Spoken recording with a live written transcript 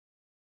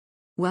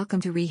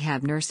Welcome to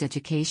Rehab Nurse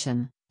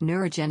Education,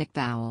 Neurogenic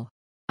Bowel.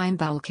 I'm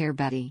Bowel Care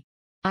Betty.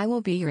 I will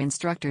be your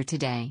instructor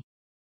today.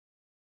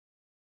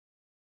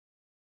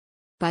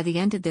 By the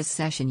end of this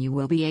session you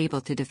will be able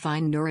to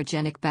define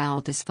neurogenic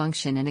bowel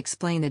dysfunction and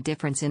explain the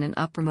difference in an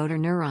upper motor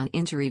neuron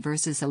injury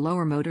versus a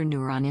lower motor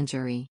neuron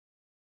injury.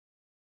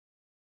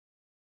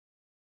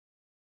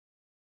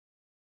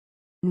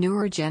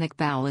 Neurogenic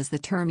bowel is the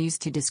term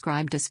used to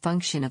describe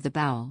dysfunction of the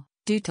bowel,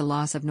 due to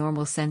loss of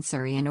normal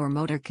sensory and/or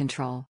motor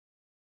control.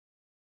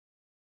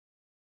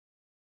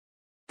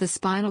 The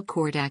spinal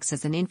cord acts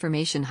as an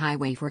information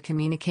highway for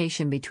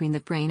communication between the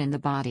brain and the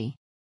body.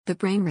 The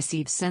brain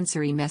receives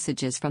sensory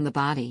messages from the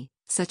body,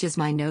 such as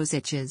 "my nose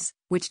itches,"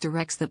 which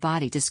directs the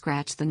body to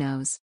scratch the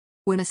nose.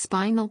 When a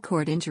spinal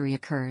cord injury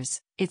occurs,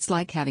 it's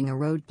like having a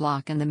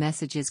roadblock and the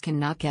messages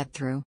cannot get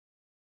through.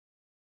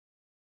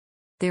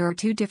 There are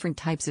two different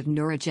types of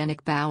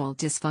neurogenic bowel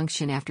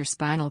dysfunction after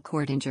spinal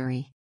cord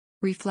injury.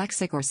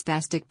 Reflexic or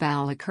spastic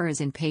bowel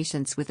occurs in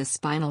patients with a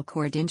spinal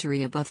cord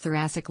injury above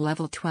thoracic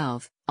level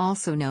 12,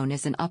 also known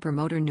as an upper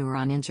motor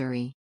neuron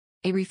injury.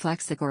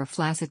 Areflexic or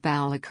flaccid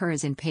bowel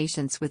occurs in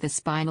patients with a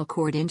spinal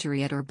cord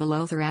injury at or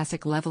below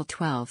thoracic level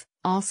 12,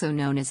 also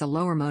known as a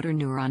lower motor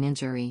neuron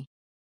injury.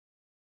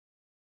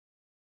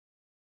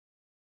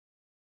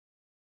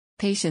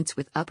 Patients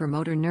with upper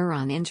motor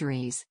neuron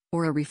injuries,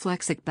 or a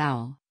reflexic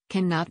bowel,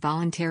 cannot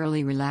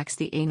voluntarily relax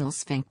the anal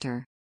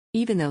sphincter.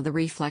 Even though the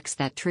reflex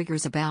that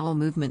triggers a bowel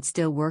movement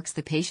still works,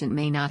 the patient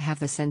may not have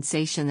the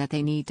sensation that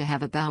they need to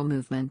have a bowel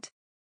movement.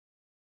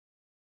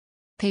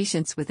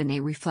 Patients with an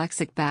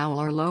areflexic bowel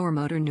or lower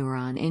motor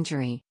neuron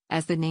injury,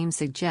 as the name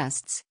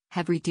suggests,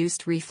 have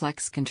reduced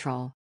reflex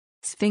control.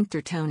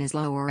 Sphincter tone is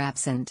low or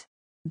absent.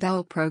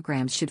 Bowel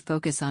programs should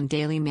focus on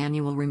daily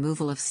manual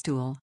removal of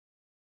stool.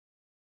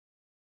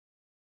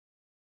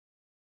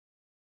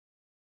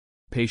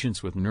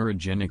 Patients with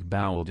neurogenic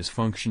bowel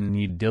dysfunction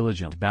need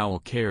diligent bowel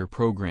care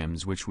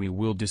programs, which we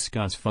will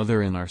discuss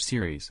further in our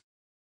series.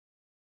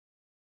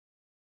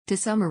 To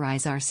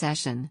summarize our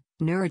session,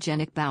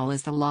 neurogenic bowel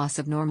is the loss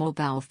of normal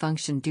bowel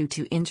function due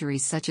to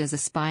injuries such as a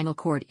spinal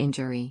cord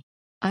injury.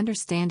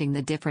 Understanding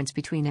the difference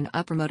between an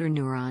upper motor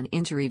neuron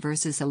injury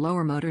versus a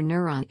lower motor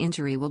neuron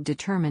injury will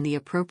determine the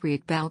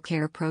appropriate bowel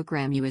care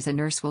program you as a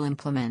nurse will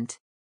implement.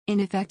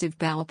 Ineffective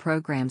bowel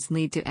programs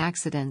lead to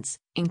accidents,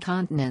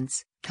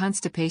 incontinence,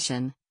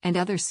 constipation, and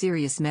other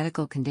serious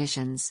medical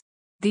conditions.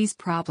 These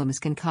problems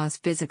can cause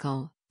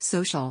physical,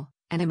 social,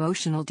 and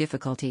emotional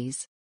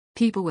difficulties.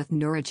 People with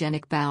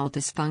neurogenic bowel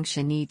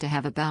dysfunction need to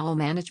have a bowel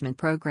management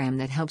program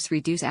that helps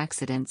reduce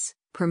accidents,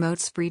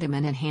 promotes freedom,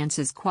 and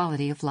enhances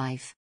quality of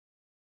life.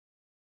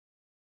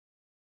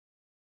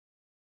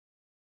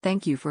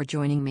 Thank you for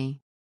joining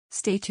me.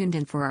 Stay tuned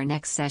in for our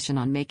next session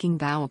on making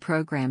bowel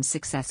programs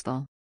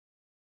successful.